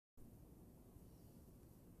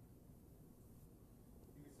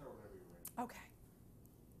Okay.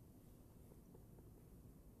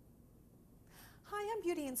 Hi, I'm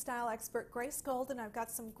beauty and style expert Grace Gold, and I've got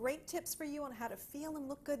some great tips for you on how to feel and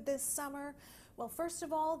look good this summer. Well, first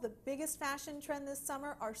of all, the biggest fashion trend this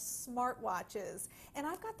summer are smartwatches. And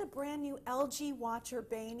I've got the brand new LG Watcher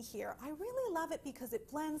Bane here. I really love it because it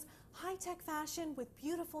blends high-tech fashion with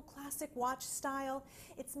beautiful classic watch style.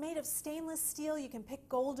 It's made of stainless steel. You can pick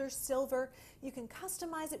gold or silver. You can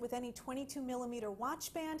customize it with any 22mm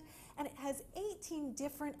watch band, and it has 18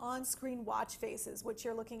 different on-screen watch faces, which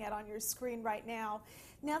you're looking at on your screen right now.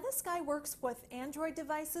 Now, this guy works with Android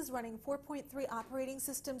devices running 4.3 operating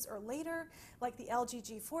systems or later, like the LG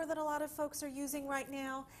G4 that a lot of folks are using right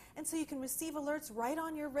now. And so you can receive alerts right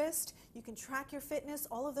on your wrist. You can track your fitness,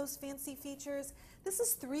 all of those fancy features. This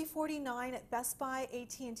is $349 at Best Buy,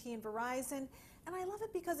 AT&T, and Verizon. And I love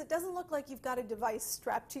it because it doesn't look like you've got a device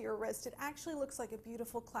strapped to your wrist. It actually looks like a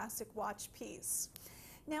beautiful classic watch piece.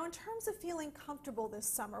 Now, in terms of feeling comfortable this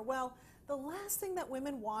summer, well, the last thing that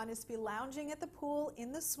women want is to be lounging at the pool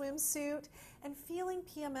in the swimsuit and feeling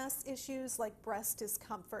PMS issues like breast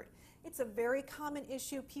discomfort. It's a very common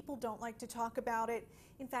issue. People don't like to talk about it.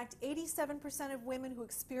 In fact, 87% of women who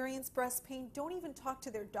experience breast pain don't even talk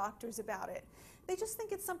to their doctors about it. They just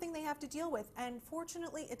think it's something they have to deal with, and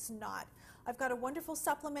fortunately, it's not. I've got a wonderful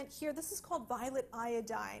supplement here. This is called Violet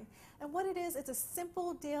Iodine, and what it is, it's a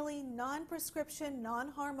simple daily non-prescription,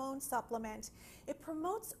 non-hormone supplement. It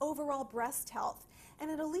promotes overall breast health, and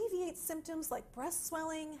it alleviates symptoms like breast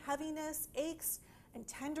swelling, heaviness, aches, and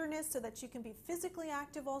tenderness so that you can be physically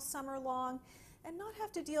active all summer long and not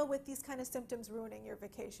have to deal with these kind of symptoms ruining your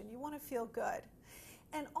vacation. You want to feel good.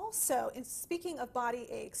 And also, speaking of body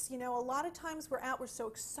aches, you know, a lot of times we're so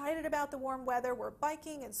excited about the warm weather, we're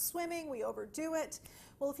biking and swimming, we overdo it.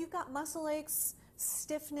 Well, if you've got muscle aches,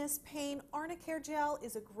 stiffness, pain, Arnicare gel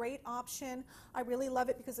is a great option. I really love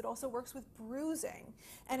it because it also works with bruising.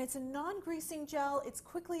 And it's a non-greasing gel, it's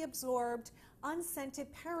quickly absorbed, unscented,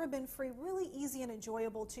 paraben-free, really easy and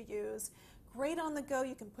enjoyable to use. Great on the go.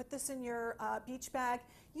 You can put this in your beach bag.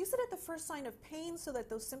 Use it at the first sign of pain so that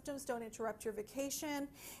those symptoms don't interrupt your vacation.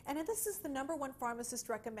 And this is the #1 pharmacist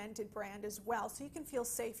recommended brand as well, so you can feel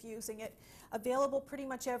safe using it. Available pretty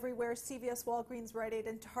much everywhere, CVS, Walgreens, Rite Aid,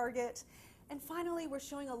 and Target. And finally, we're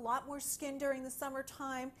showing a lot more skin during the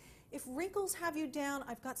summertime. If wrinkles have you down,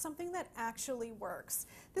 I've got something that actually works.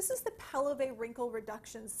 This is the Pelove Wrinkle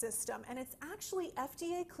Reduction System, and it's actually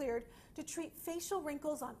FDA cleared to treat facial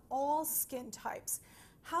wrinkles on all skin types.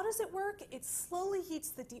 How does it work? It slowly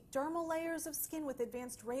heats the deep dermal layers of skin with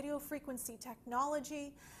advanced radio frequency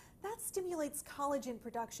technology. That stimulates collagen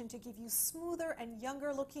production to give you smoother and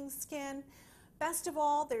younger looking skin. Best of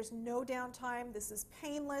all, there's no downtime. This is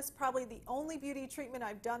painless, probably the only beauty treatment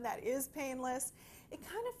I've done that is painless. It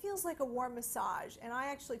kind of feels like a warm massage, and I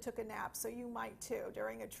actually took a nap, so you might too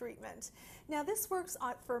during a treatment. Now, this works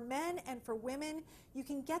for men and for women. You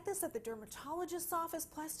can get this at the dermatologist's office,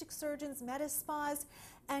 plastic surgeons, med spas,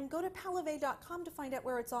 and go to pelove.com to find out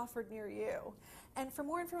where it's offered near you. And for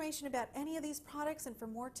more information about any of these products and for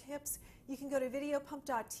more tips, you can go to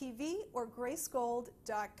videopump.tv or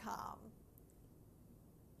gracegold.com.